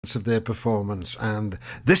of their performance, and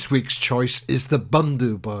this week's choice is the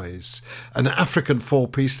Bundu Boys, an African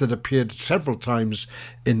four-piece that appeared several times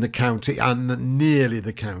in the county and nearly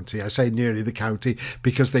the county. I say nearly the county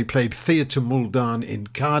because they played Theatre Muldoon in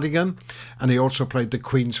Cardigan, and they also played the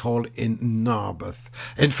Queen's Hall in Narberth.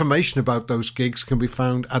 Information about those gigs can be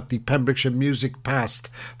found at the Pembrokeshire Music Past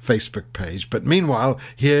Facebook page. But meanwhile,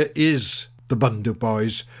 here is the Bundu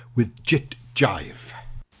Boys with Jit Jive.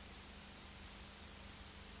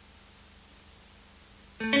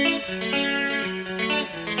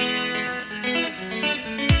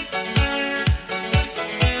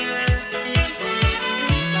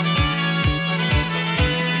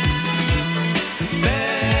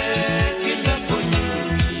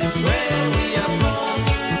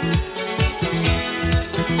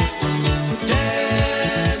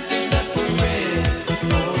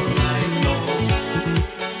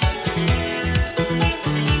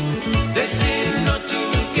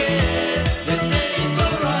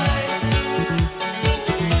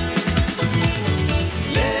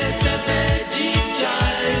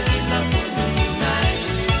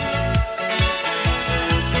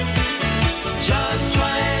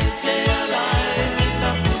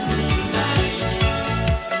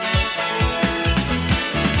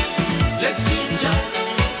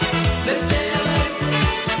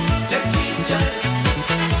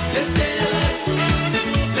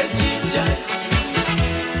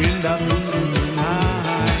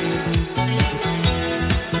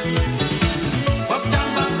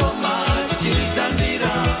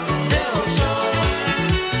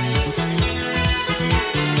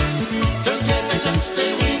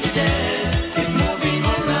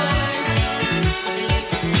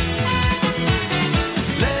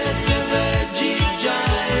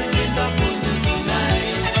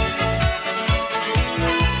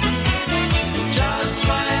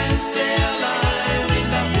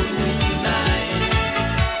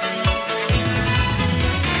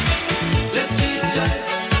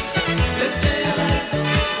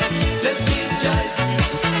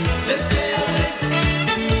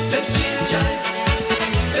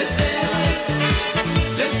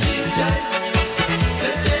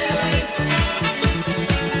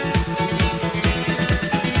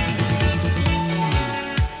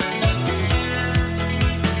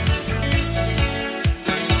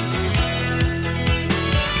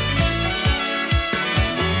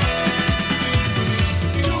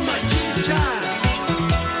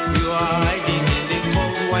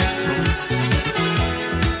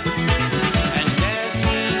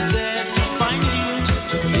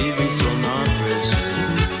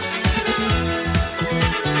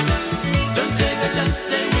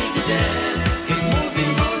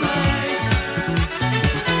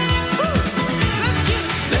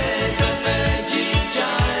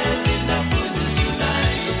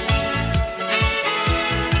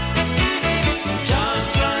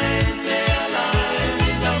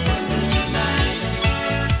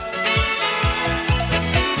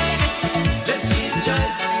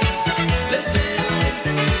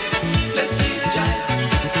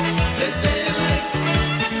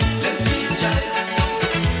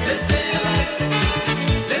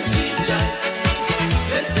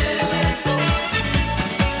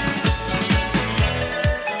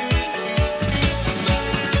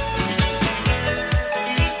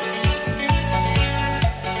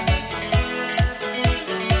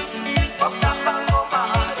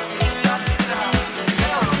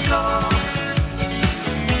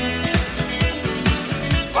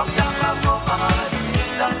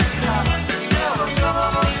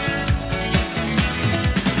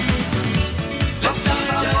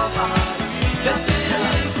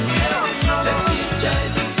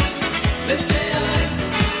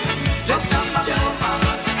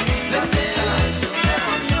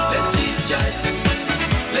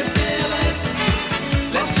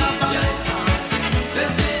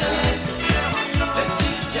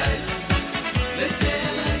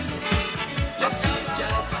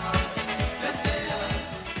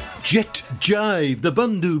 Jit Jive, the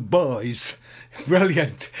Bundu Boys.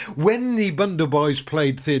 Brilliant. When the Bundu Boys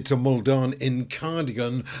played Theatre Muldoon in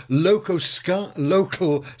Cardigan, local ska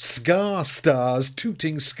stars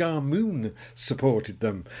Tooting Ska Moon supported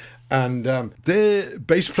them. And their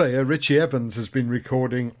bass player, Richie Evans, has been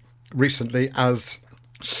recording recently as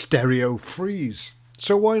Stereo Freeze.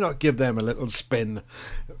 So why not give them a little spin?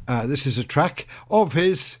 This is a track of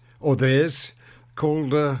his, or theirs,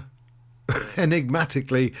 called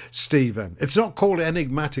Enigmatically Stephen. It's not called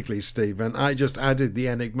Enigmatically Stephen. I just added the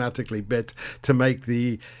enigmatically bit to make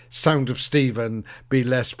the sound of Stephen be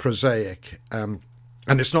less prosaic.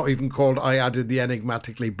 And it's not even called I added the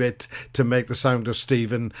enigmatically bit to make the sound of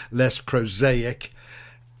Stephen less prosaic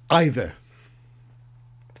either.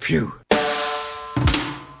 Phew.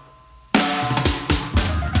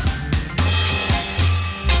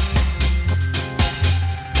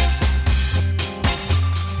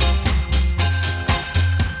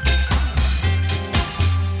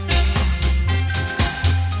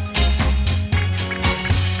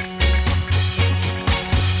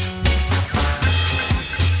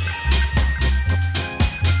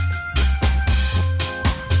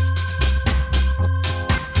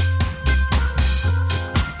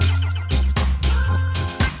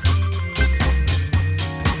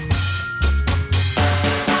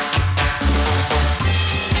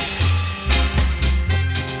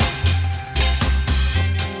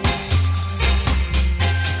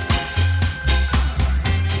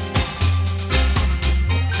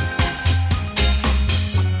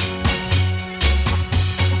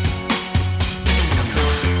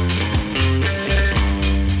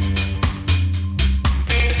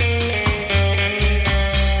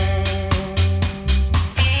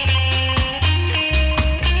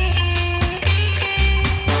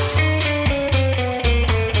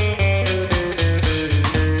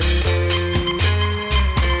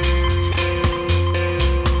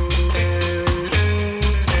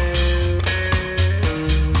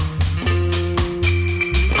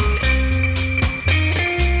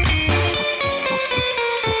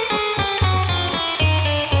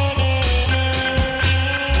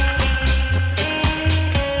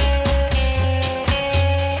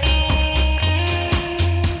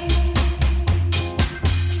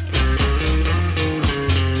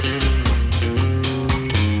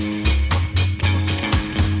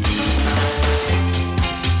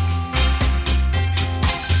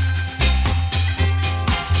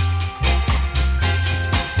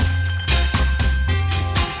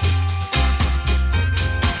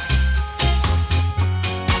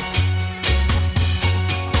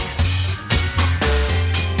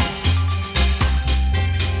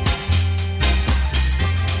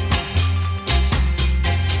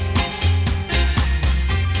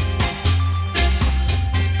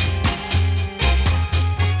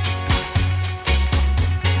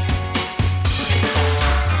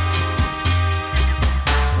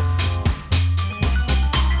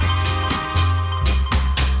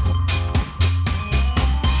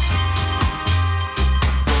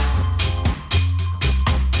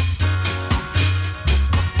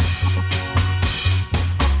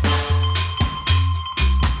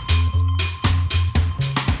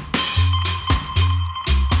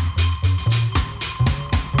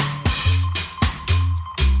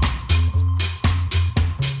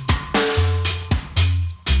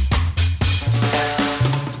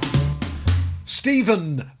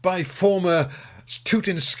 Stephen by former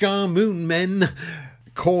Tootin' Scar Moon men,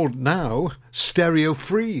 called now Stereo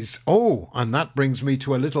Freeze. Oh, and that brings me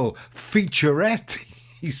to a little featurette.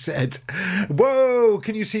 He said, whoa,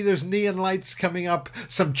 can you see those neon lights coming up?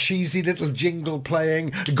 Some cheesy little jingle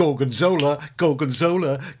playing. Gorgonzola,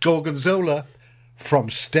 Gorgonzola, Gorgonzola. From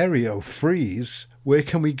Stereo Freeze, where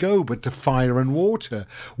can we go but to Fire and Water,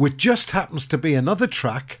 which just happens to be another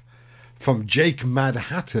track from Jake Mad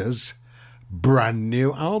Hatter's brand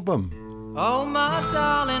new album. Oh, my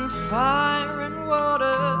darling, fire and water,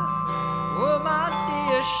 oh, my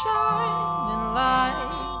dear shining light,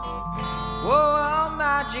 oh, our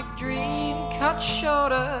magic dream cut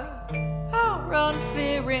shorter, our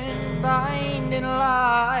unfearing binding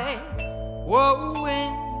light, whoa,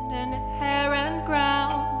 wind and air and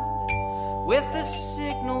ground, with the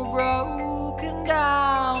signal broken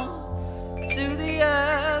down to the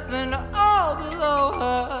earth and all below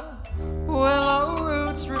her. Willow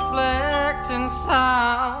roots reflect in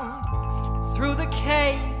sound through the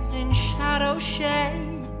caves in shadow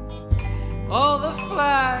shade. All the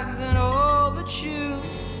flags and all the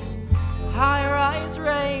tunes, high-rise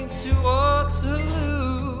rave to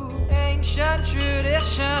Waterloo, ancient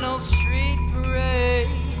traditional street parade.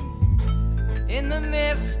 In the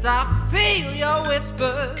mist I feel your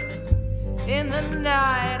whispers, in the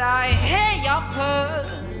night I hear your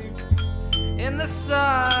purrs. In the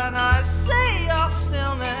sun I see your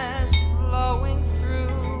stillness flowing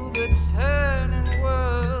through the turning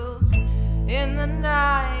worlds. In the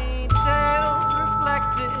night tales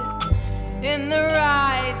reflected in the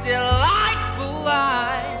right delightful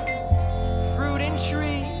lives. Fruit and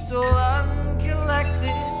trees all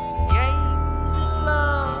uncollected, games in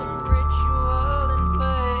love, ritual and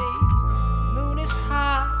play. The moon is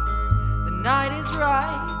high, the night is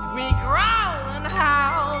right. We growl and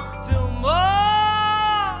howl till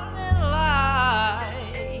morning light.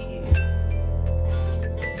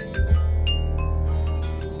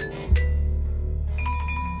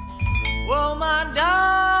 my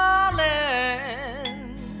darling,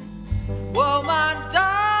 whoa, my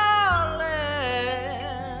darling,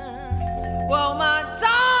 whoa, my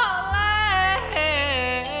darling.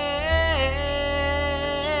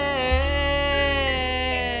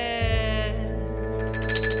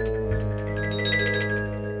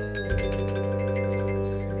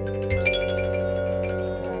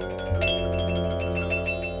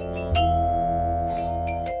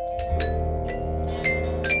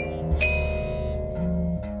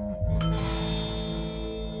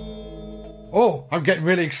 Oh, I'm getting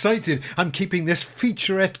really excited. I'm keeping this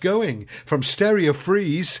featurette going. From Stereo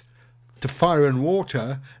Freeze to Fire and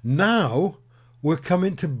Water, now we're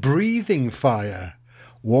coming to Breathing Fire.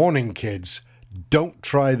 Warning, kids, don't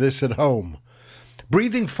try this at home.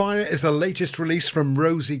 Breathing Fire is the latest release from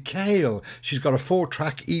Rosie Cale. She's got a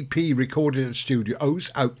 4-track EP recorded at Studio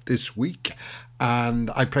O's out this week,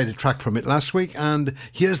 and I played a track from it last week, and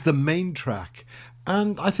here's the main track.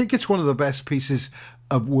 And I think it's one of the best pieces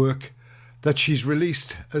of work that she's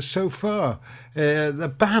released so far.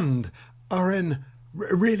 The band are in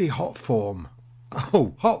really hot form.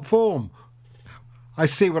 Oh, hot form. I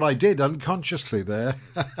see what I did unconsciously there.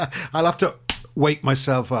 I'll have to wake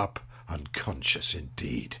myself up. Unconscious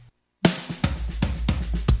indeed.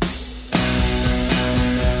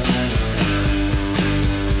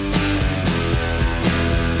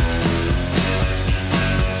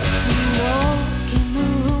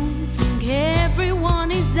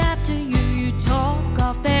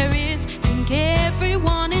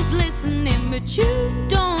 But you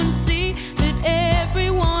don't see that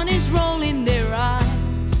everyone is rolling their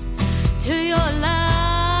eyes to your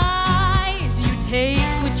lies. You take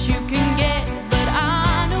what you can get, but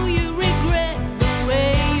I know you regret the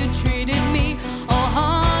way you treated me. Oh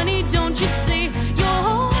honey, don't you see, you're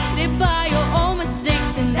haunted by your own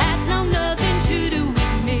mistakes, and that's now nothing to do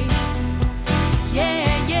with me.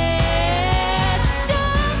 Yeah,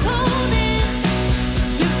 stop holding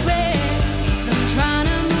your breath. I'm trying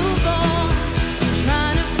to move on,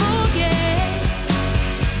 trying to forget.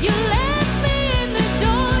 You left me in the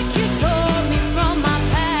dark, you tore me from my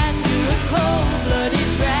path. You're a cold-blooded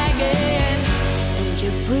dragon, and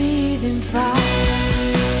you're breathing fire.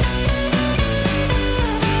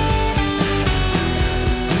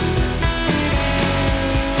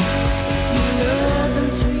 You lure them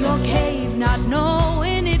to your cave, not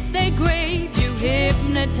knowing it's their grave. You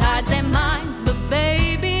hypnotize their minds, but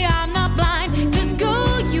baby, I'm not blind. 'Cause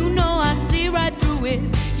girl, you know I see right through it.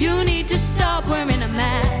 You need to stop wearing a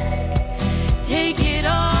mask. Take it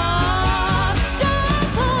off. Stop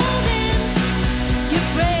holding your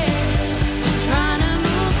breath. I'm trying to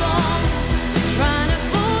move on, I'm trying to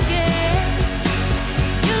forget.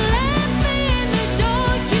 You left me in the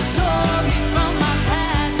dark, you tore me from my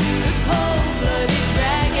path. You're a cold-blooded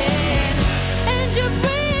dragon, and you're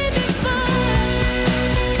breathing fire.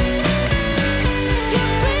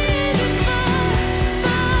 You're breathing fire,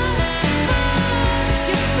 fire, fire.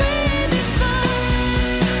 You're breathing fire.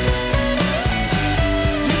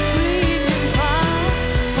 You're breathing fire,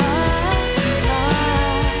 fire, fire.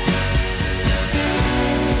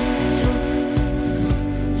 You took,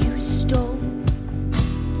 you stole.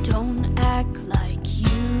 Don't act like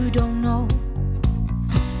you don't know.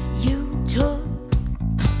 You took,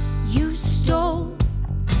 you stole.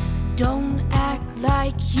 Don't act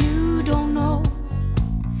like you don't know.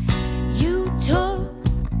 You took,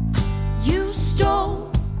 you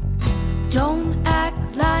stole. Don't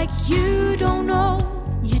act like you don't know.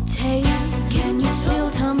 You take, can you still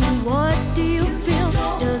tell me what do you feel?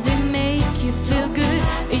 Does it make you feel good?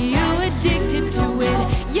 Are you addicted to it?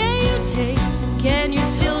 Yeah, you take, can you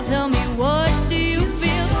still tell me what do you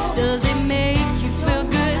feel? Does it make you feel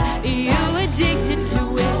good? Are you addicted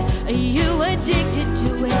to it? Are you addicted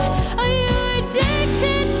to it? Are you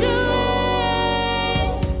addicted to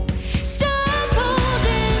it? Stop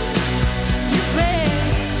holding your breath.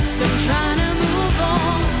 I'm trying to move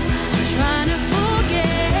on, I'm trying to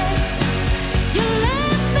forget. You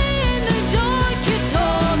left me in the dark, you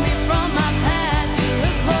tore me from my path. You're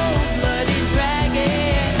a cold-blooded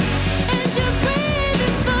dragon, and you're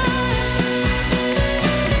breathing fire.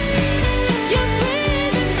 You're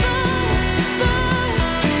breathing fire, fire,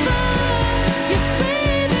 fire. You're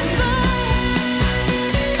breathing fire.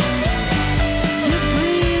 You're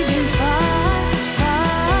breathing fire,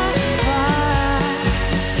 fire, fire.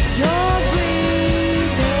 You're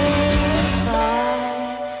breathing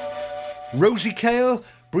fire. Rosie Cale,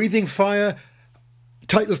 Breathing Fire.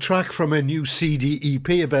 Title track from her new CD EP,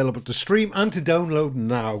 available to stream and to download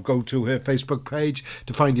now. Go to her Facebook page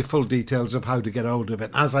to find your full details of how to get hold of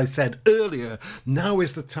it. As I said earlier, now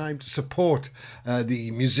is the time to support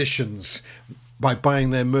the musicians by buying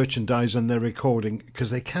their merchandise and their recording, because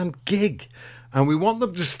they can't gig. And we want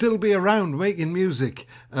them to still be around making music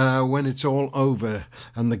when it's all over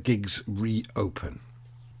and the gigs reopen.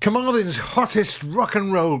 Carmarthen's hottest rock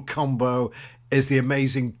and roll combo is the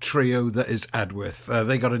amazing trio that is Adworth.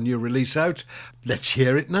 They got a new release out. Let's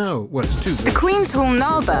hear it now. Well, it's too good. The Queen's Hall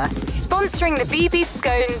Narberth, sponsoring the BBC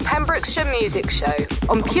Skone Pembrokeshire Music Show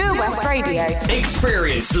on Pure West Radio.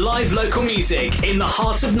 Experience live local music in the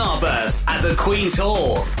heart of Narberth at the Queen's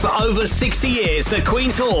Hall. For over 60 years, the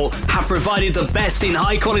Queen's Hall have provided the best in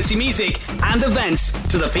high-quality music and events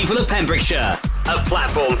to the people of Pembrokeshire. A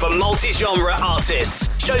platform for multi-genre artists,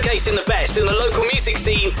 showcasing the best in the local music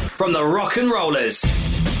scene, from the rock and rollers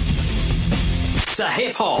to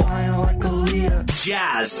hip-hop,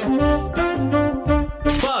 jazz,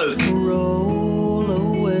 folk,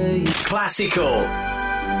 classical,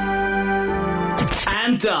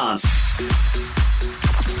 and dance.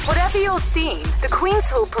 Whatever your scene, the Queen's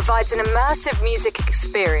Hall provides an immersive music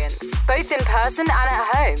experience, both in person and at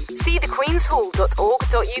home. See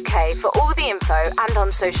thequeenshall.org.uk for all the info and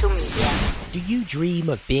on social media. Do you dream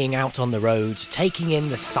of being out on the road, taking in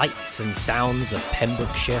the sights and sounds of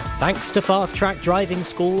Pembrokeshire? Thanks to Fast Track Driving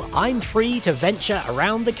School, I'm free to venture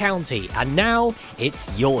around the county, and now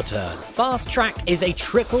it's your turn. Fast Track is a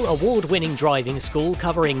triple award-winning driving school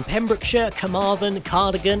covering Pembrokeshire, Carmarthen,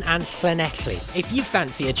 Cardigan and Llanelli. If you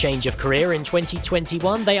fancy a change of career in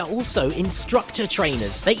 2021, they are also instructor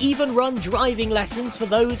trainers. They even run driving lessons for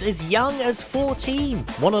those as young as 14.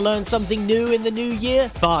 Want to learn something new in the new year?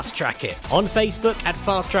 Fast Track it on Facebook at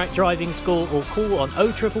Fast Track Driving School, or call on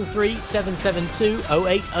 0333 772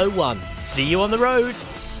 0801. See you on the road.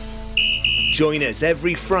 Join us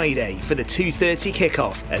every Friday for the 2:30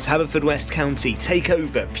 kickoff as Haverfordwest County take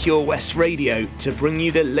over Pure West Radio to bring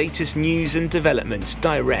you the latest news and developments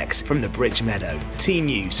direct from the Bridge Meadow. Team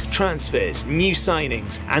news, transfers, new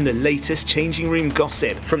signings and the latest changing room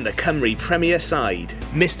gossip from the Cymru Premier side.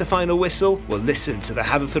 Miss the final whistle? Well, listen to the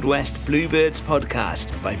Haverfordwest Bluebirds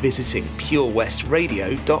podcast by visiting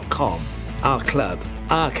purewestradio.com. Our club,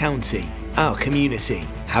 our county, our community.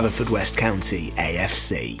 Haverfordwest County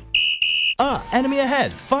AFC. Ah, enemy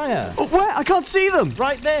ahead. Fire. Oh, where? I can't see them.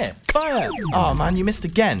 Right there. Fire. Oh, man, you missed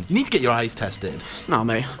again. You need to get your eyes tested. Nah,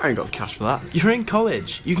 mate, I ain't got the cash for that. You're in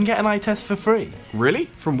college. You can get an eye test for free. Really?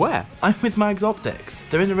 From where? I'm with Mags Optics.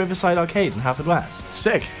 They're in the Riverside Arcade in Haverfordwest.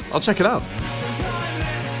 Sick. I'll check it out.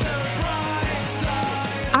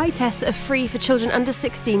 Eye tests are free for children under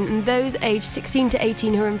 16 and those aged 16 to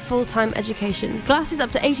 18 who are in full-time education. Glasses up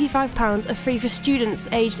to £85 are free for students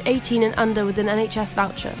aged 18 and under with an NHS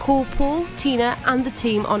voucher. Call Paul, Tina and the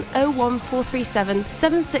team on 01437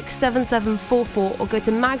 767744 or go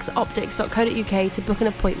to magsoptics.co.uk to book an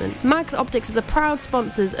appointment. Mags Optics are the proud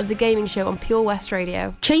sponsors of the gaming show on Pure West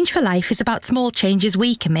Radio. Change for Life is about small changes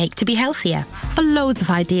we can make to be healthier. For loads of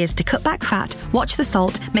ideas to cut back fat, watch the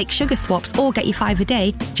salt, make sugar swaps or get your 5 a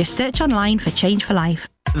day, just search online for Change for Life.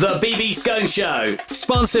 The BB Skone Show,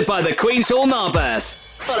 sponsored by the Queen's Hall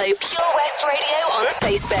Narberth. Follow Pure West Radio on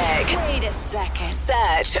Facebook. Wait a second.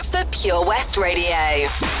 Search for Pure West Radio.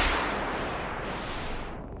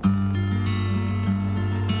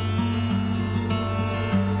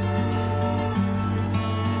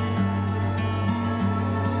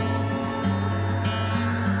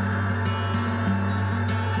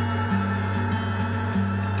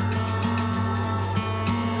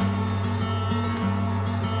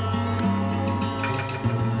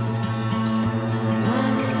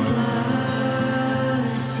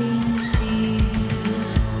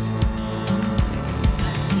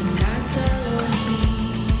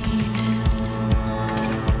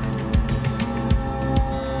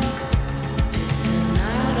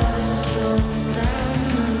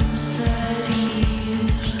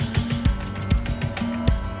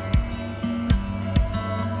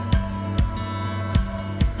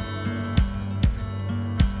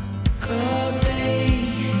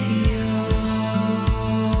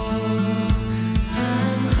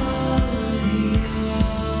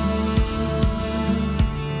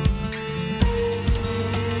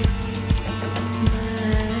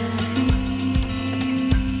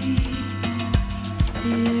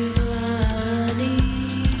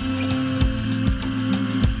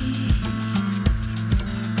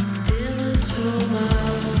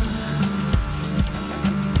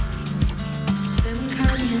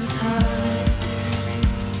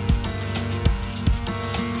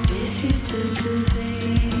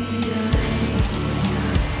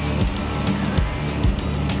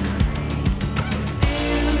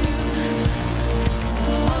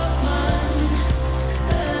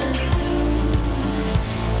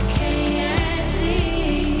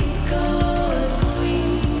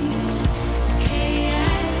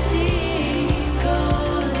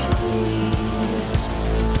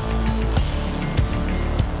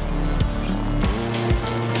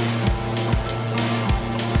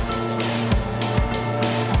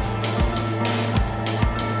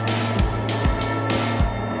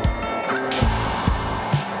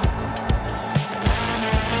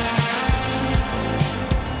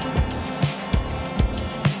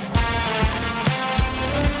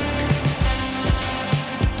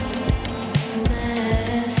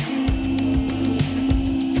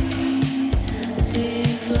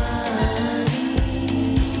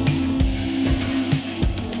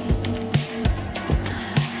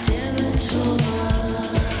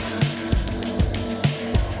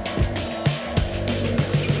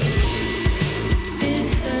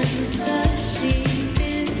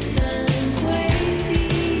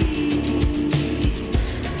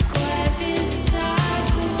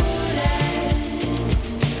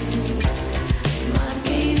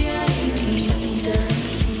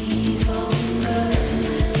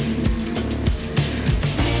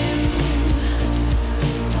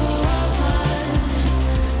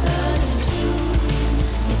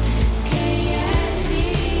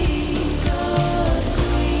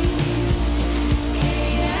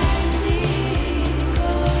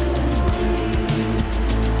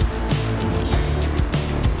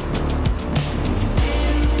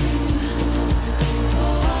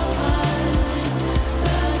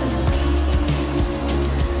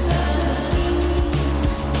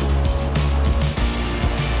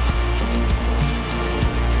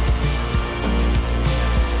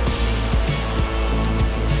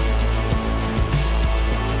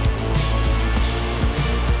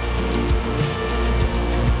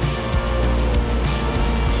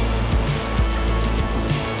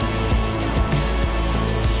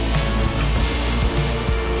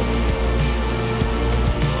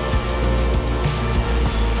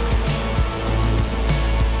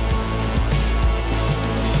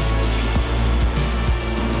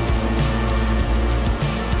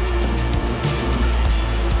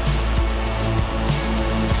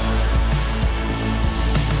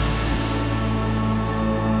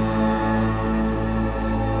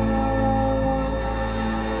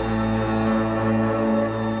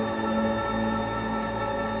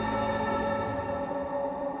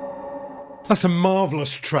 That's a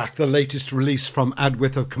marvellous track, the latest release from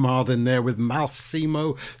Adwyth of Carmarthen there with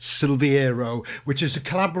Massimo Silviero, which is a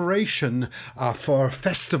collaboration for a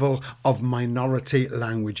festival of minority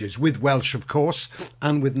languages, with Welsh, of course,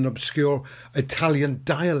 and with an obscure Italian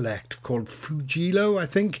dialect called Fugilo, I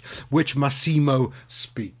think, which Massimo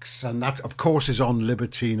speaks. And that, of course, is on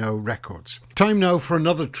Libertino Records. Time now for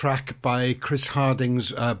another track by Chris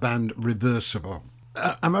Harding's band Reversible.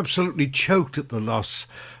 I'm absolutely choked at the loss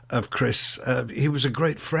of Chris. He was a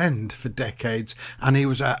great friend for decades, and he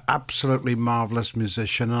was an absolutely marvellous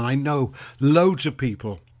musician. And I know loads of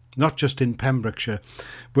people, not just in Pembrokeshire,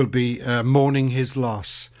 will be mourning his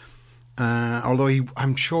loss. Although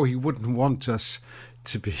I'm sure he wouldn't want us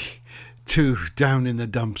to be too down in the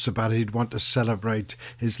dumps about it. He'd want to celebrate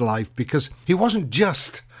his life, because he wasn't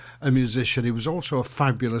just a musician, he was also a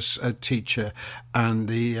fabulous teacher, and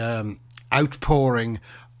the outpouring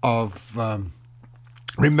of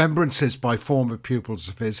remembrances by former pupils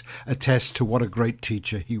of his attest to what a great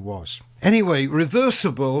teacher he was. Anyway,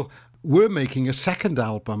 Reversible were making a second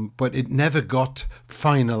album, but it never got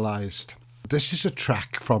finalised. This is a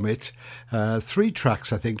track from it. 3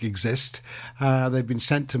 tracks, I think, exist. They've been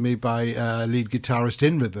sent to me by lead guitarist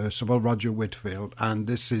in Reversible, Roger Whitfield, and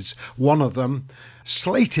this is one of them,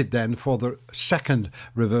 slated then for the second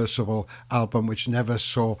Reversible album, which never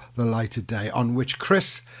saw the light of day, on which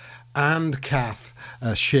Chris and Kath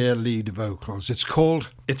share lead vocals. It's called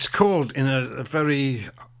in a very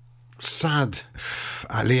sad,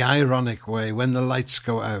 ironic way, When the Lights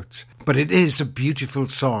Go Out. But it is a beautiful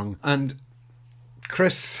song. And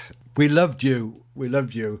Chris, we loved you,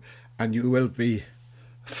 and you will be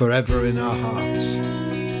forever in our hearts.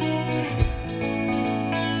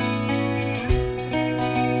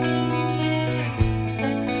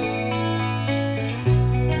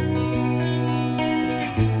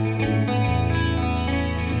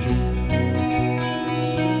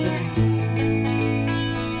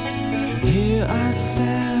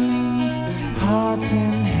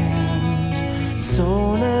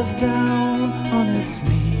 Down on its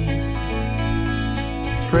knees,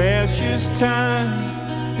 precious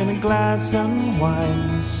time in a glass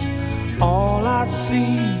unwinds. All I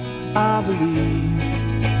see, I believe.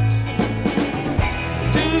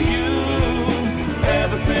 Do you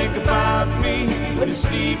ever think about me when you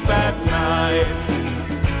sleep at night?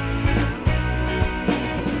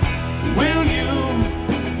 Will you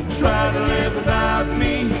try to live without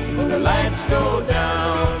me when the lights go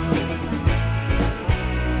down?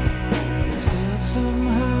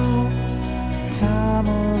 Time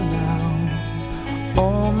allowed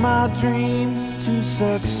all my dreams to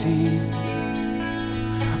succeed,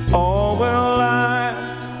 or will I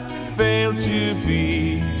fail to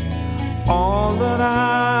be all that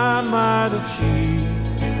I might achieve?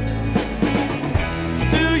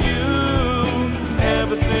 Do you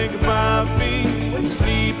ever think about me when you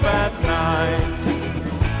sleep at night?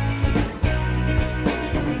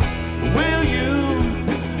 Will you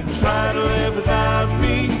try to live without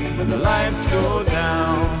me when the lights go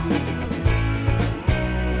down?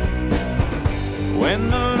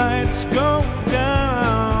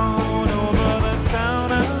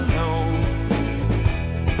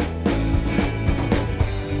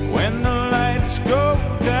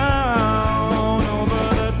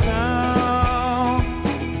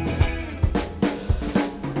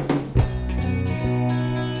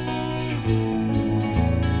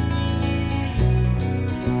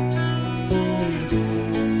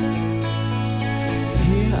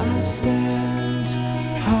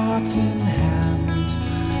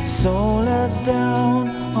 soul is down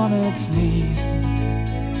on its knees.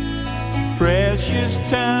 Precious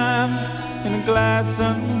time in a glass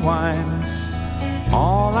of wine's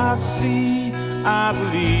all I see, I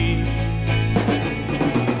believe.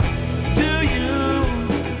 Do you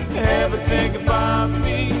ever think about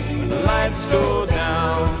me when the lights go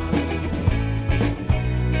down?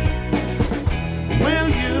 Will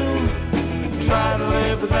you try to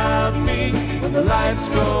live without me when the lights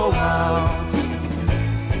go out?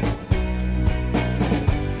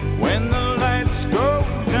 When the lights go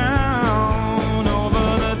down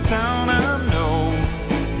over the town I know.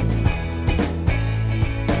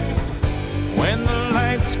 When the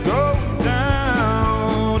lights go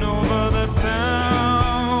down over the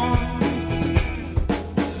town.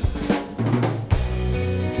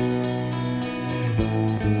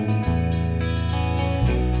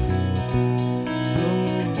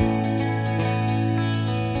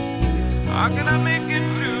 How can I make it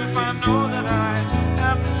through if I know that I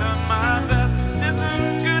haven't done my best? It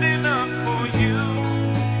isn't good enough for you.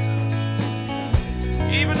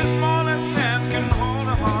 Even the smallest hand can hold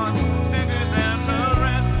a heart bigger than the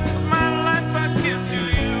rest of my life I give to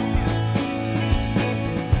you.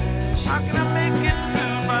 How can I make it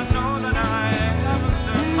through if I know that I haven't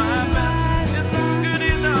done my best? It isn't good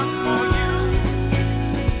enough for you.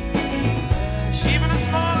 Even the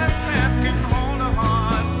smallest hand can hold a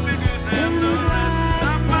heart bigger than the rest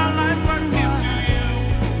of my life I give to you.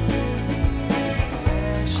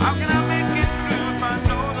 How can I make it through if I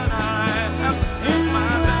know that I haven't done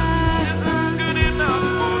my best? It isn't good enough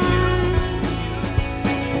for you.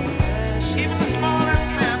 Even the smallest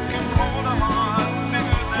hand can hold a heart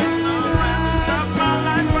bigger than the rest of my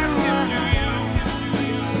life I give to you.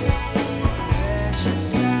 Precious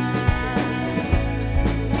time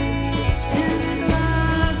in a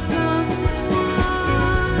glass of wine.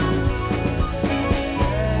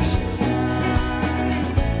 Precious time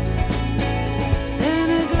in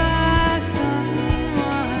a glass of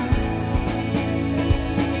wine.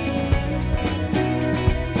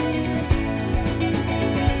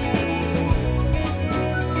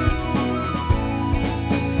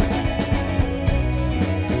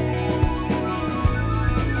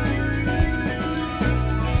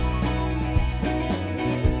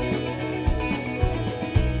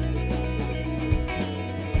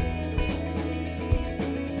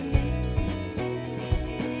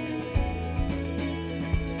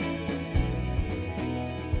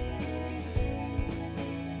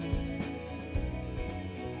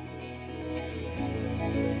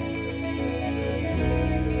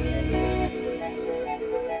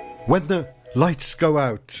 When the Lights Go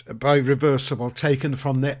Out by Reversible, taken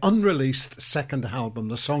from their unreleased second album.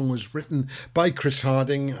 The song was written by Chris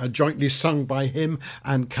Harding, jointly sung by him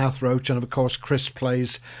and Kath Roach, and of course Chris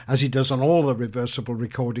plays, as he does on all the Reversible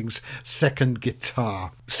recordings, second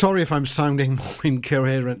guitar. Sorry if I'm sounding more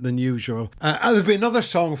incoherent than usual. There'll be another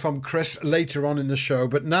song from Chris later on in the show,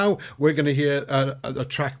 but now we're going to hear a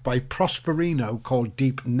track by Prosperino called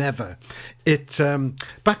Deep Never.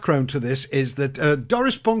 Background to this is that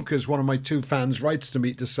Doris Bunkers, one of my two fans, writes to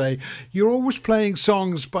me to say, you're always playing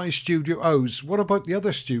songs by Studio O's. What about the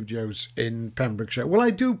other studios in Pembrokeshire? Well, I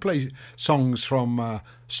do play songs from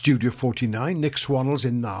Studio 49, Nick Swannell's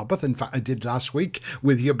in Narberth. In fact, I did last week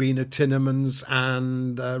with Yabina Tinnemans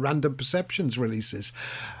and Random Perceptions releases.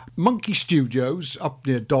 Monkey Studios up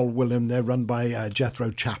near Dolwilliam, they're run by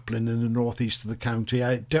Jethro Chaplin in the northeast of the county.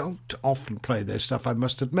 I don't often play their stuff, I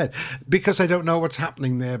must admit, because I don't know what's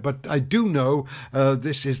happening there, but I do know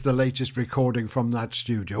this is the latest recording from that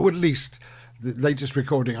studio, or at least the latest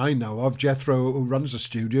recording I know of. Jethro, who runs the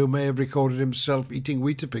studio, may have recorded himself eating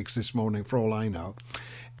Weetabix this morning, for all I know.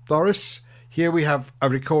 Doris, here we have a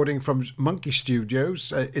recording from Monkey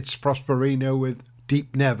Studios. It's Prosperino with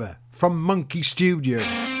Deep Never from Monkey Studios.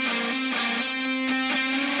 Deep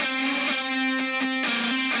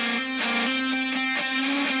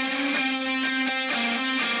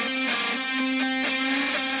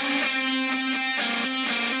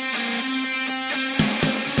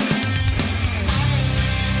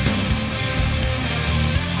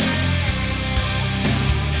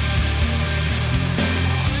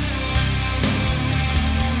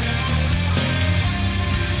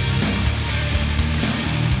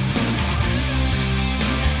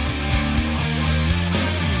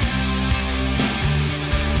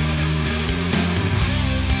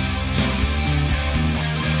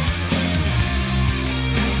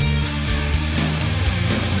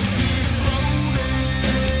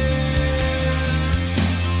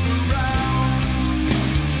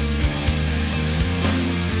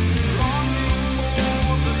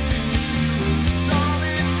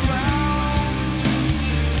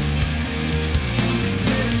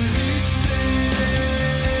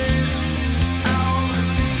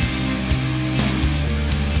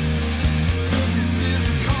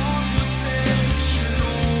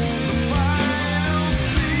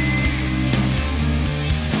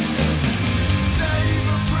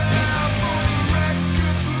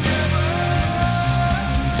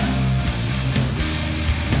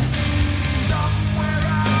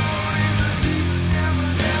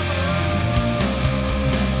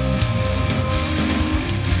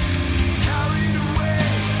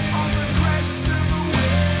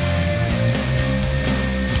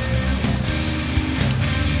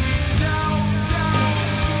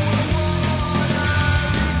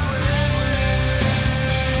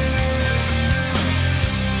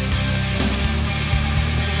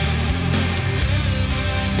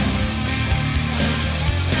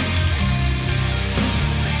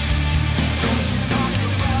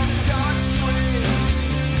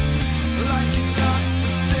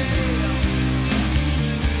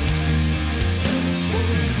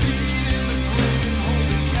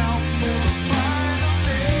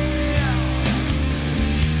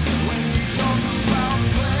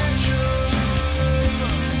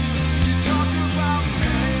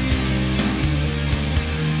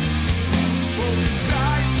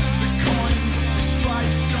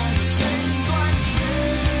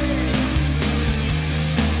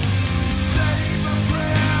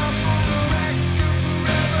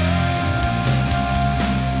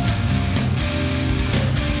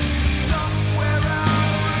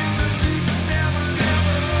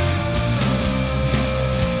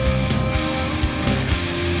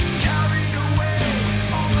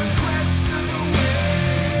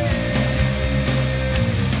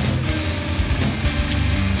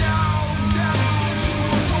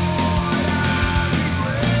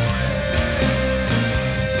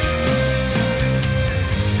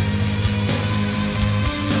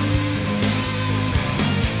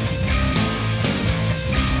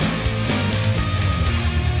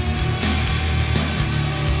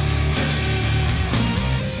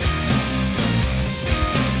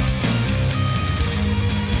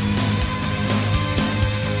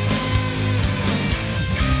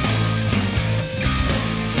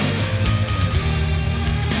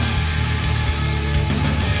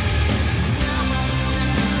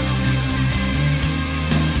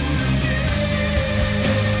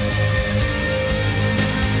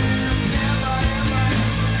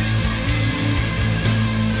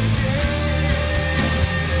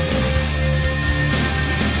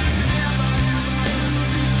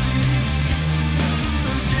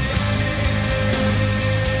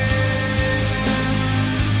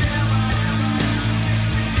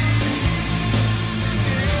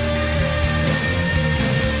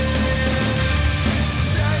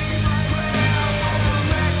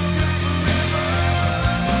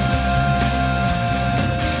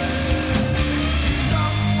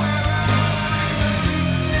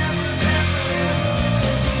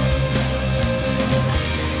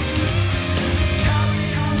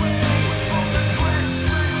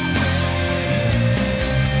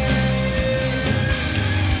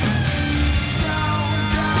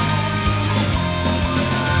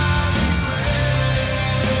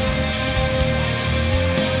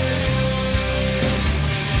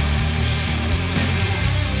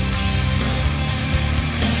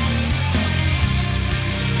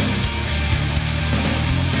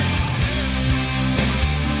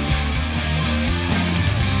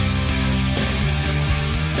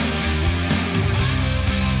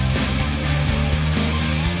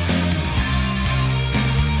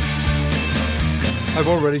I've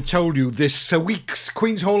already told you this week's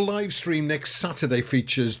Queen's Hall live stream next Saturday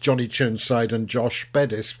features Johnny Chirnside and Josh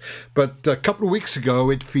Bettis, but a couple of weeks ago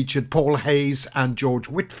it featured Paul Hayes and George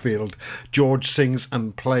Whitfield. George sings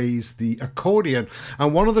and plays the accordion,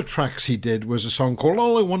 and one of the tracks he did was a song called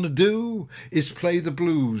All I Want to Do Is Play the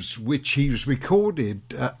Blues, which he was recorded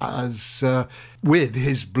with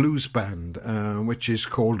his blues band, which is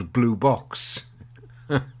called Blue Box.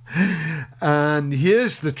 And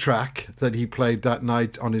here's the track that he played that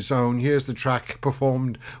night on his own. Here's the track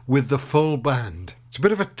performed with the full band. It's a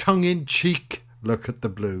bit of a tongue-in-cheek look at the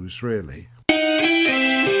blues, really. When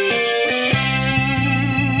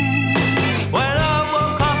I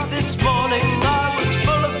woke up this morning, I was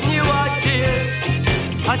full of new ideas.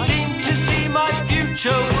 I seemed to see my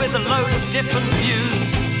future with a load of different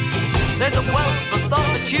views. There's a wealth of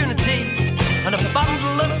opportunity and a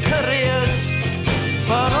bundle of careers,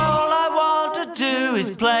 but all I want to do is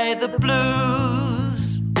play the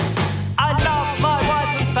blues. I love my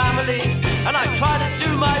wife and family, and I try to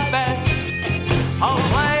do my best. I'll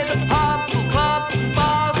play the pubs and clubs and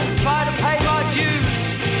bars and try to pay my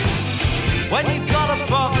dues. When you've got a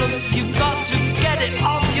problem, you've got to get it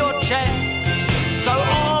off your chest. So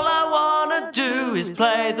all I want to do is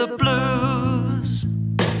play the blues.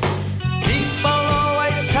 People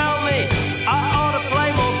always tell me I ought to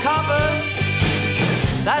play more covers.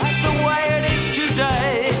 That's the way it is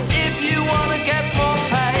today. If you want to get more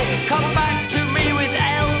pay, come back to me with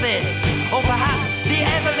Elvis, or perhaps the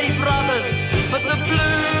Everly Brothers. But the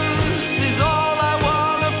blues is all I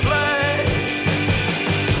want to play.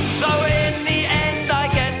 So in the end I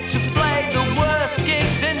get to play the worst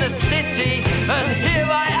gigs in the city, and here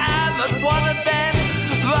I am at one of them,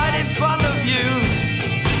 right in front of you.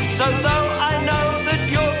 So though I know that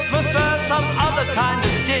you'll prefer some other kind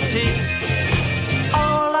of ditty,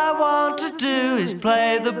 all I want to do is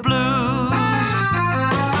play the blues.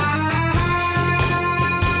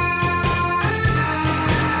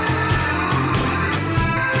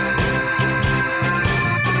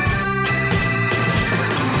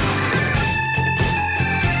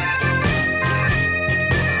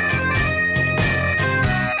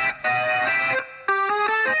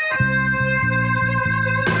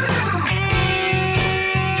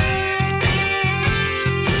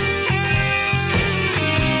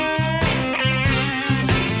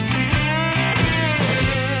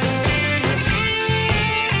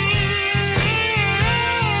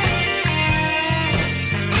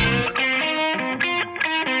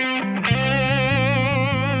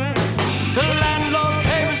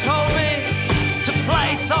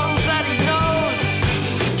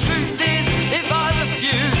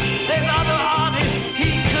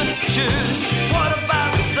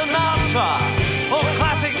 Or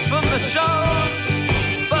classics from the shows,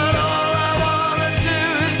 but all I want to do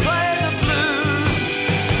is play the blues.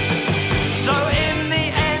 So in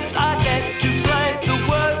the end I get to play the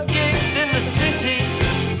worst gigs in the city,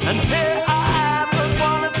 and here I am at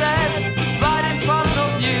one of them, right in front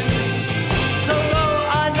of you. So though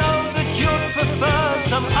I know that you'd prefer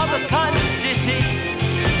some other kind of ditty,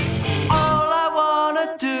 all I want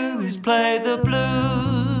to do is play the blues.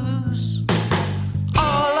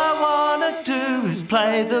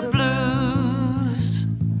 Play the blues.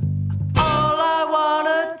 All I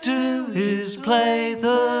wanna do is play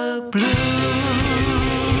the blues.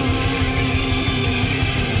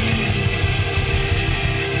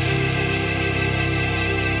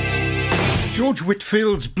 George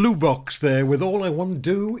Whitfield's Blue Box there with All I Want to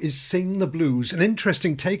Do Is Sing the Blues. An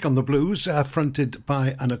interesting take on the blues, fronted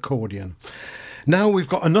by an accordion. Now we've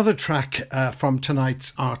got another track from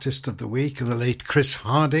tonight's Artist of the Week, the late Chris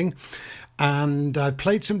Harding. And I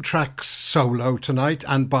played some tracks solo tonight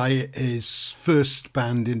and by his first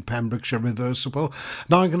band in Pembrokeshire, Reversible.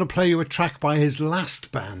 Now I'm going to play you a track by his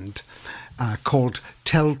last band called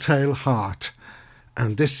Telltale Heart.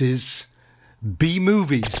 And this is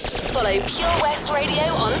B-Movies. Follow Pure West Radio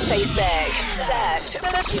on Facebook. Search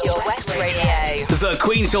for Pure West Radio. The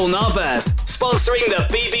Queen's Hall Narberth, sponsoring the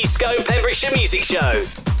BB Skone Pembrokeshire Music Show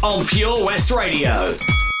on Pure West Radio.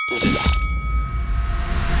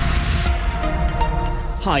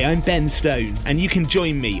 Hi, I'm Ben Stone, and you can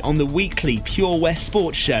join me on the weekly Pure West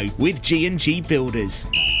Sports Show with G&G Builders.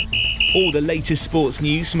 All the latest sports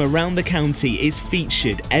news from around the county is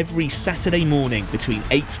featured every Saturday morning between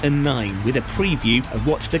 8 and 9 with a preview of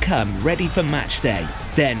what's to come ready for match day.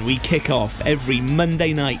 Then we kick off every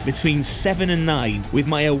Monday night between 7 and 9 with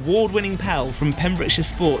my award-winning pal from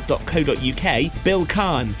PembrokeshireSport.co.uk, Bill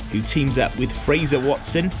Kahn, who teams up with Fraser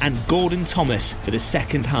Watson and Gordon Thomas for the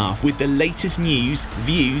second half with the latest news,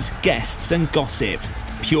 views, guests and gossip.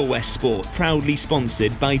 Pure West Sport, proudly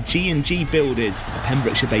sponsored by G&G Builders, a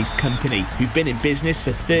Pembrokeshire-based company who've been in business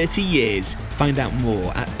for 30 years. Find out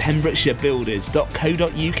more at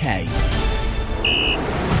pembrokeshirebuilders.co.uk.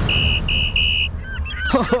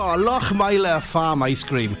 Oh, Lochmeyler Farm Ice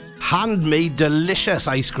Cream. Handmade delicious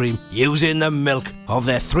ice cream using the milk of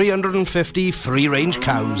their 350 free-range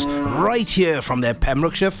cows right here from their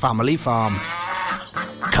Pembrokeshire family farm.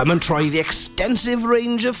 Come and try the extensive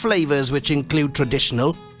range of flavours which include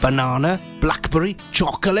traditional, banana, blackberry,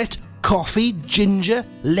 chocolate, coffee, ginger,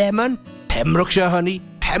 lemon, Pembrokeshire honey,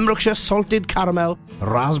 Pembrokeshire salted caramel,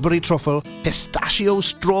 raspberry truffle, pistachio,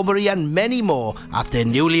 strawberry and many more at their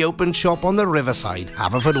newly opened shop on the Riverside,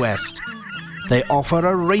 Haverfordwest. They offer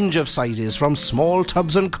a range of sizes from small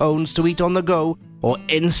tubs and cones to eat on the go or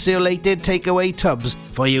insulated takeaway tubs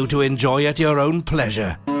for you to enjoy at your own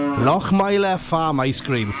pleasure. Lochmeyler Farm Ice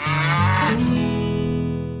Cream.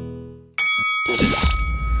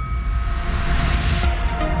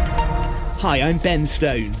 Hi, I'm Ben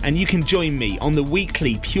Stone, and you can join me on the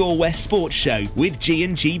weekly Pure West Sports Show with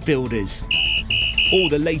G&G Builders. All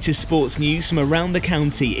the latest sports news from around the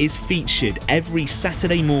county is featured every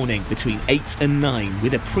Saturday morning between 8 and 9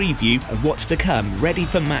 with a preview of what's to come ready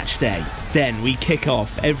for match day. Then we kick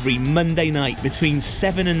off every Monday night between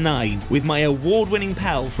 7 and 9 with my award-winning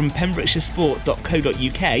pal from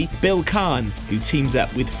pembrokeshiresport.co.uk, Bill Kahn, who teams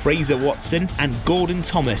up with Fraser Watson and Gordon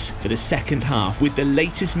Thomas for the second half with the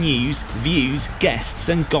latest news, views, guests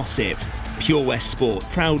and gossip. Pure West Sport,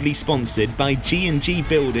 proudly sponsored by G&G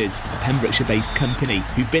Builders, a Pembrokeshire-based company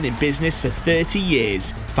who've been in business for 30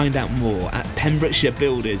 years. Find out more at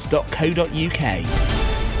pembrokeshirebuilders.co.uk.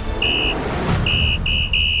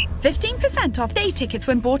 15% off day tickets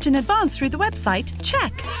when bought in advance through the website?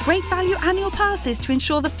 Check. Great value annual passes to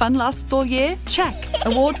ensure the fun lasts all year? Check.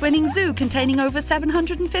 Award-winning zoo containing over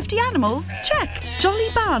 750 animals? Check. Jolly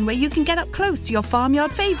barn where you can get up close to your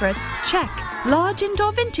farmyard favourites? Check. Large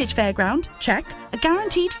indoor vintage fairground? Check. A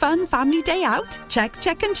guaranteed fun family day out? Check,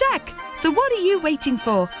 check and check. So what are you waiting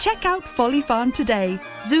for? Check out Folly Farm today.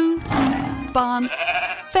 Zoo, barn,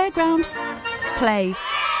 fairground, play.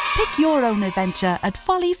 Pick your own adventure at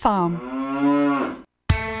Folly Farm.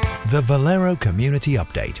 The Valero Community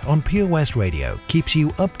Update on Pure West Radio keeps you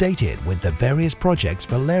updated with the various projects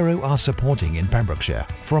Valero are supporting in Pembrokeshire,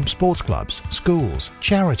 from sports clubs, schools,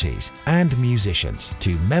 charities and musicians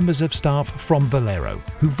to members of staff from Valero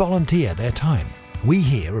who volunteer their time. We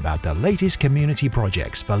hear about the latest community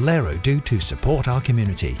projects Valero do to support our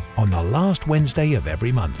community on the last Wednesday of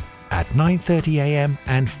every month at 9:30 a.m.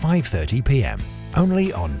 and 5:30 p.m.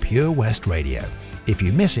 only on Pure West Radio. If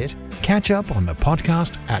you miss it, catch up on the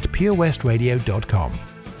podcast at purewestradio.com.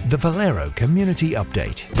 The Valero Community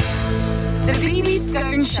Update. The BB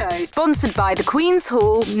Skone Show, sponsored by the Queen's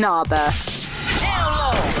Hall, Narberth.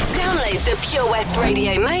 Download the Pure West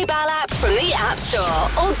Radio mobile app from the App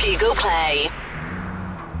Store or Google Play.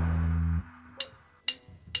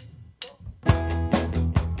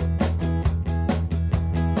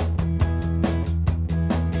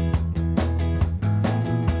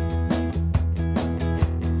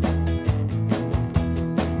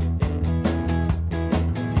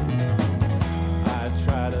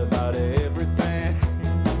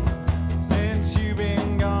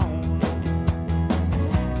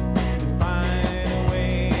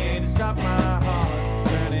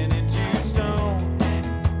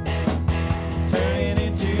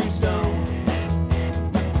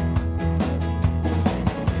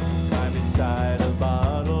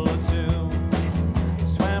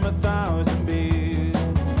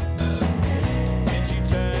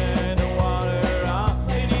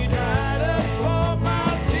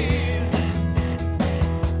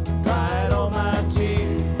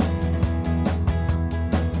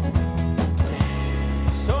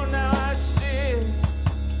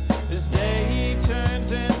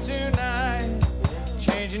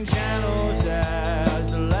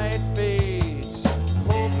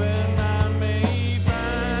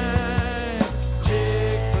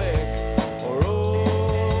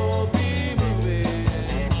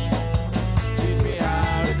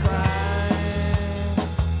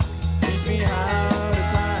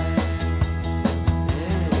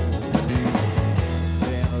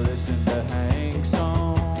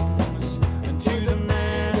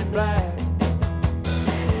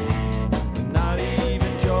 Not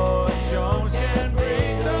even George Jones can breathe.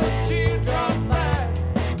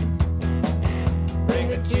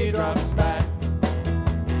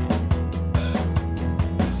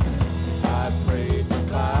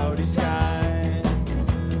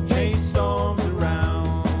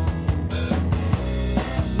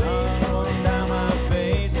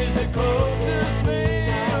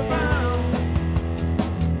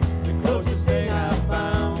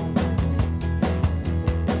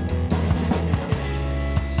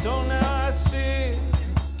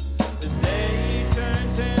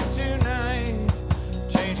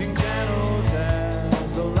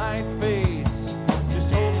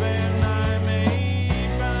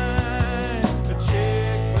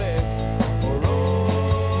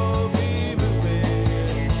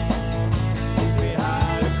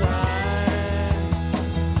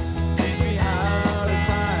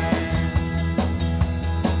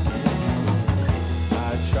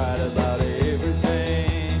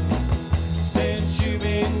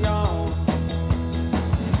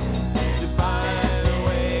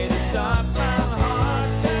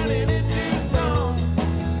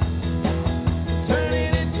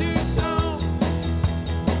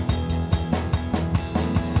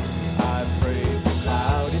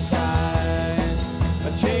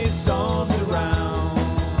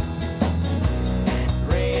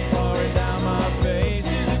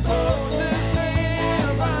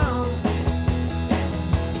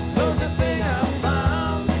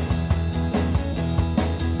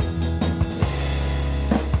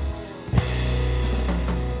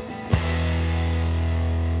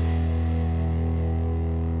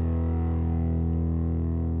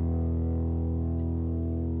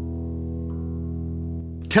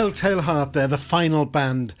 Telltale Heart there, the final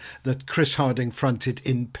band that Chris Harding fronted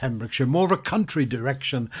in Pembrokeshire. More of a country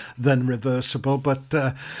direction than Reversible, but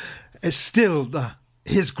it's still...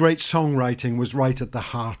 his great songwriting was right at the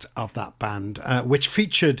heart of that band, which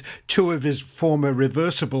featured two of his former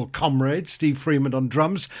Reversible comrades, Steve Freeman on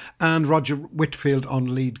drums and Roger Whitfield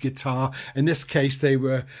on lead guitar. In this case, they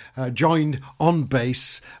were joined on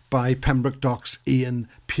bass by Pembroke Dock's Ian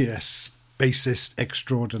Pearce, bassist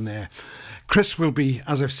extraordinaire. Chris will be,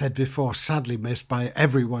 as I've said before, sadly missed by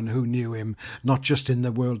everyone who knew him, not just in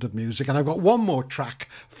the world of music. And I've got one more track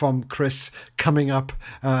from Chris coming up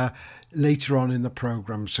later on in the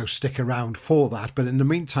programme, so stick around for that. But in the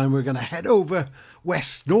meantime, we're going to head over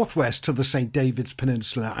northwest to the St. David's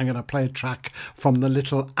Peninsula. I'm going to play a track from the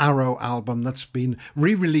Little Arrow album that's been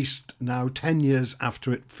re-released now 10 years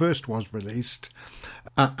after it first was released,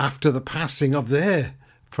 after the passing of their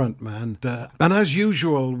frontman. And as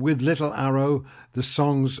usual with Little Arrow, the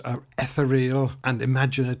songs are ethereal and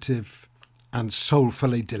imaginative and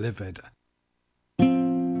soulfully delivered.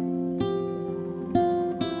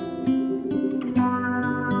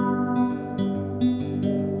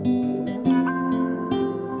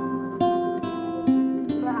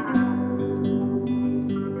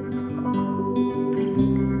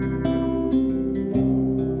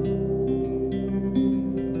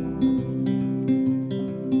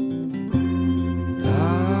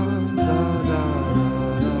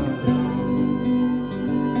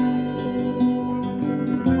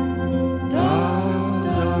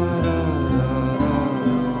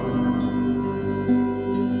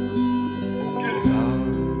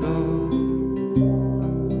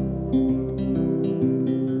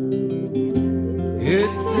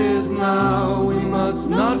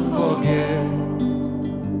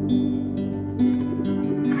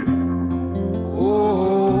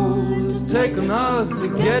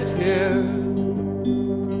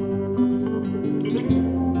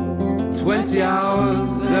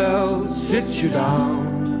 You down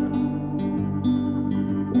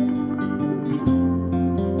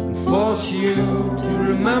and force you to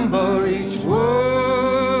remember each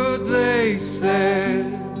word they said.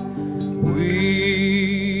 We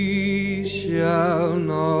shall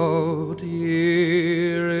not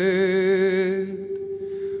hear it,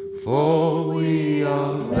 for we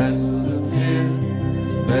are vessels of fear,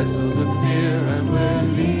 and we're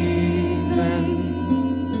leaving.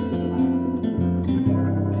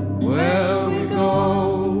 Well,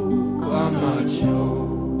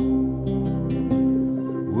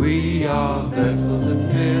 we are vessels of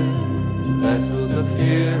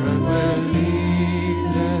fear, and we're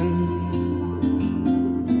leaving.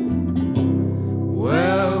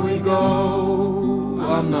 Where we go,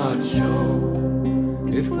 I'm not sure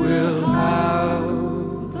if we'll have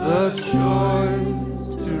the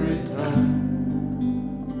choice to return.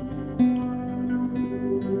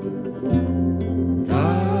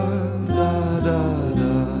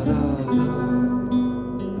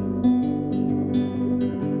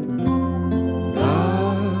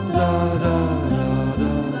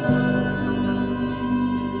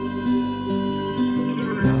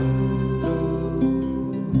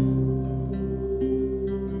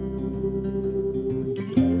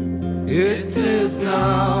 It is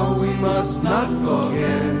now we must not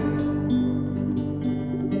forget.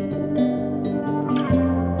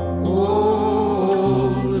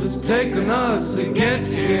 Oh, it's taken us to get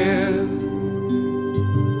here.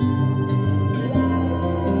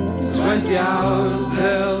 20 hours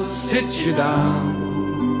they'll sit you down,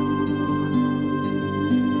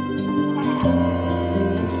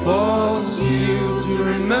 force you to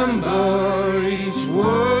remember each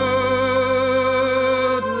word.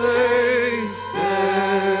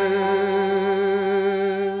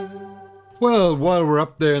 Well, while we're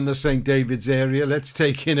up there in the St. David's area, let's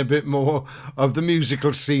take in a bit more of the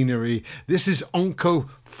musical scenery. This is Onko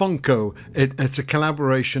Funko. It's a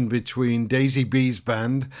collaboration between Daisy B's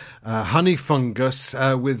band, Honey Fungus,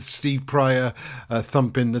 with Steve Pryor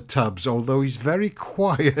thumping the tubs, although he's very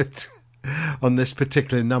quiet on this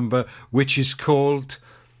particular number, which is called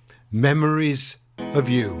Memories of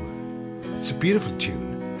You. It's a beautiful tune.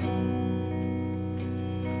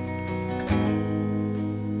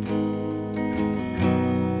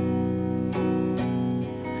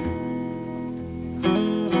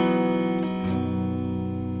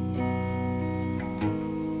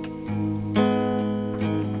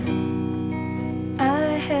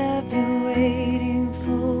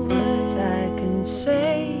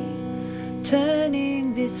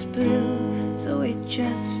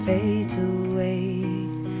 Just fades away,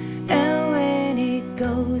 and when it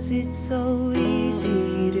goes, it's so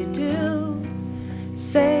easy to do.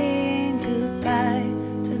 Saying goodbye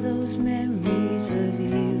to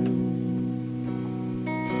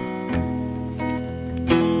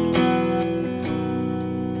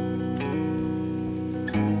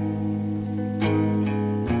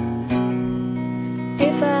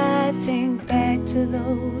to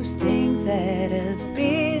those things that have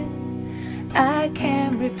been. I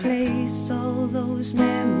can replace all those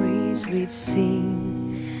memories we've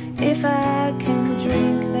seen. If I can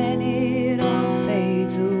drink, then it all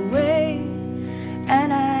fades away,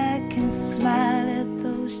 and I can smile at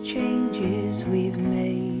those changes we've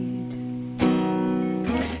made.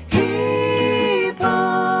 Keep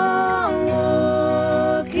on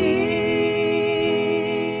walking,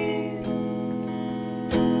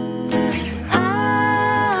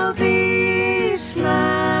 I'll be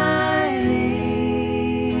smiling.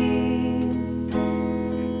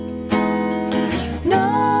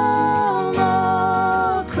 No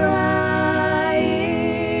more crying.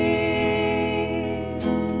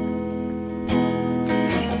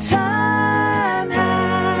 Time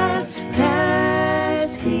has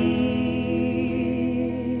passed here.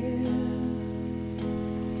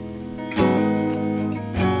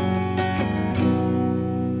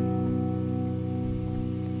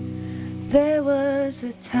 There was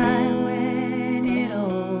a time when it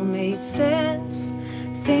all made sense,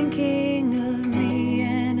 thinking of me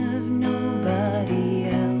and of nobody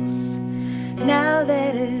else. Now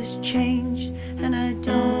that has changed, and I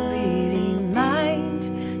don't really mind,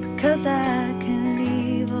 because I can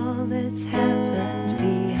leave all that's happened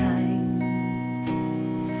behind.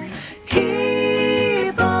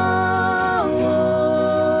 Keep on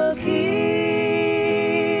walking,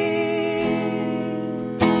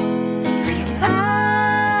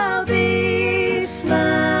 I'll be smiling.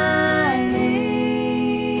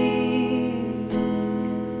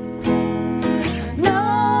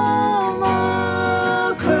 No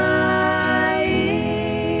more crying.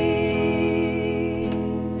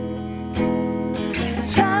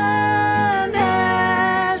 Time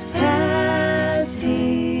has passed here.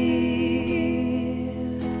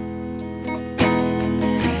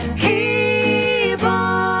 Keep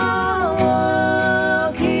on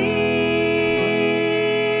walking,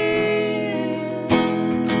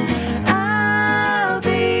 I'll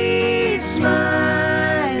be smiling.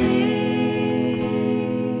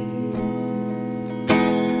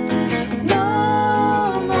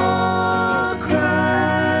 No more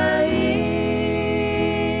crying.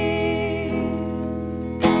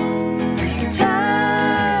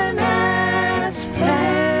 Time has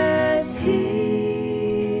passed here.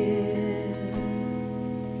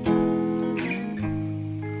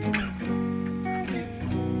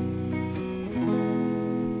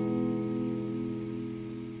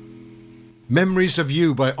 Memories of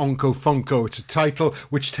You by Onko Funko. It's a title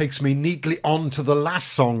which takes me neatly on to the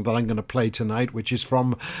last song that I'm going to play tonight, which is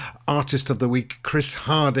from Artist of the Week, Chris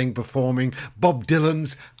Harding, performing Bob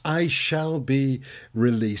Dylan's I Shall Be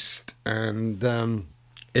Released. And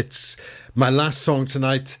it's my last song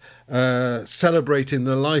tonight, celebrating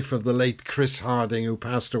the life of the late Chris Harding, who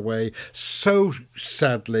passed away so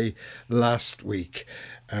sadly last week.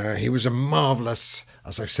 He was a marvellous,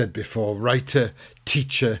 as I've said before, writer,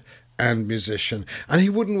 teacher and musician. And he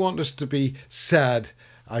wouldn't want us to be sad.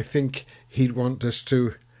 I think he'd want us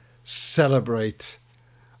to celebrate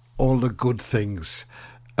all the good things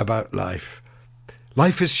about life.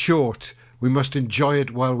 Life is short. We must enjoy it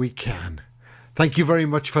while we can. Thank you very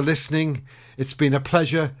much for listening. It's been a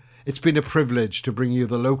pleasure. It's been a privilege to bring you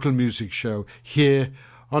the local music show here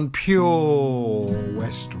on Pure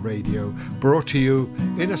West Radio, brought to you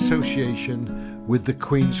in association with the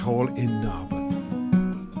Queen's Hall in Narberth.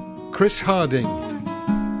 Chris Harding,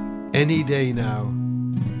 Any Day Now,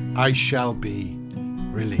 I Shall Be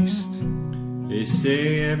Released. They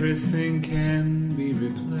say everything can be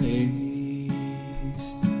replaced,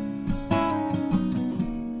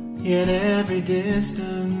 yet every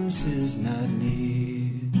distance is not near.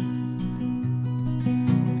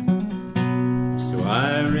 So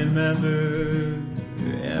I remember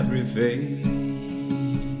every face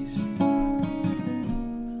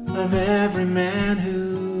of every man who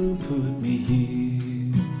put me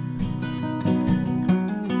here.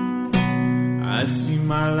 I see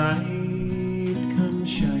my light come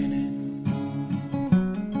shining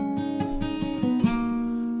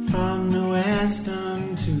from the west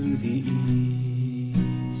unto the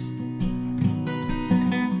east.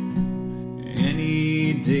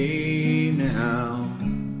 Any day now,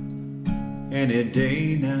 any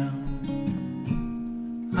day now,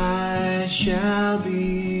 I shall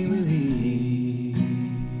be released.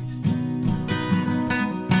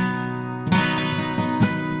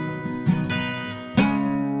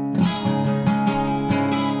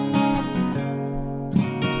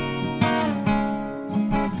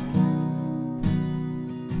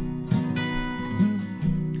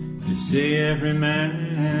 They say every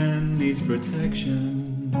man needs protection.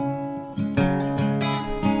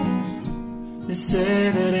 They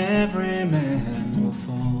say that every man will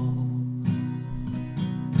fall.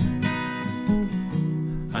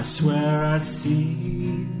 I swear I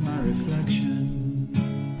see my reflection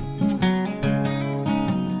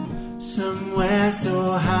somewhere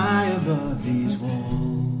so high above these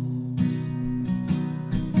walls.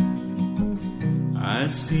 I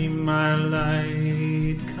see my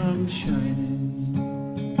light come shining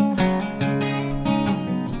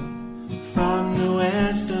from the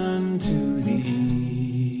west unto the east.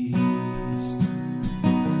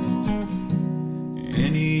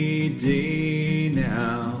 Any day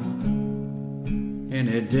now,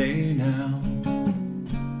 any day now,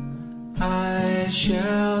 I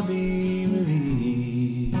shall be released.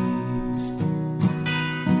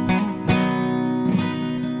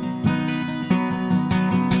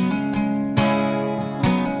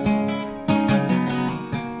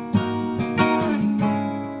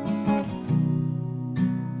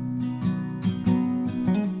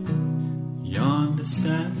 Yonder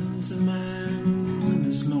stands a man in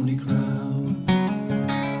his lonely crowd,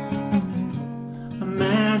 a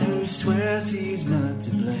man who swears he's not to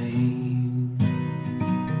blame.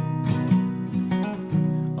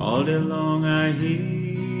 All day long I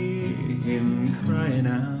hear him crying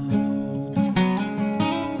out,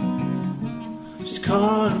 just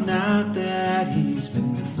calling out that he's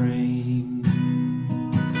been framed.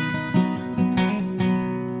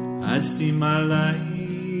 I see my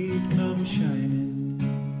light come shining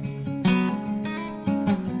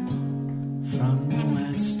from the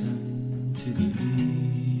western to the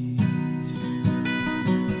east.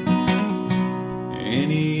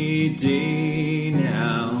 Any day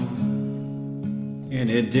now,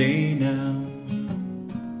 any day now,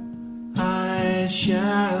 I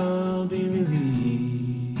shall be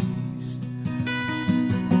released.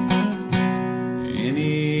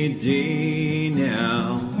 Any day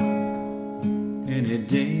now, any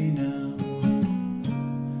day now,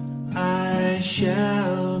 I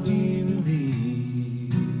shall be released.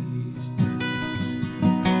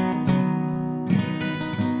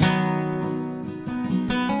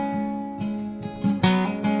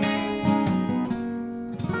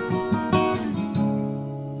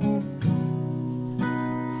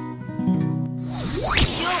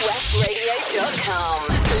 PureWestRadio.com.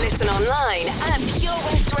 Listen online at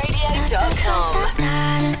PureWestRadio.com.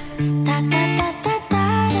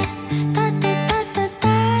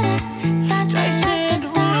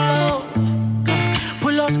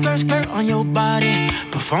 Pull up skirt on your body,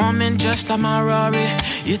 performing just like my Rari.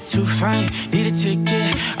 You're too fine, need a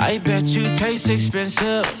ticket. I bet you taste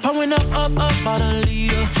expensive. Pouring up about a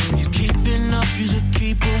liter. If you keeping up, you should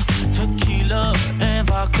keep it. Tequila and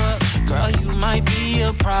vodka, girl, you might be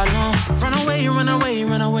a problem. Run away, run away,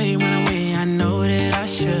 run away, run away. I know that I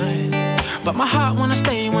should, but my heart wanna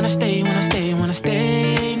stay, wanna stay, wanna stay, wanna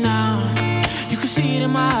stay now. You can see it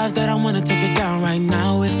in my eyes that I wanna take it down right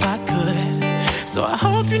now if I could. So I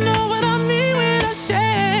hope you know what I mean when I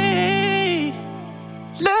say,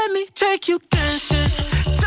 let me take you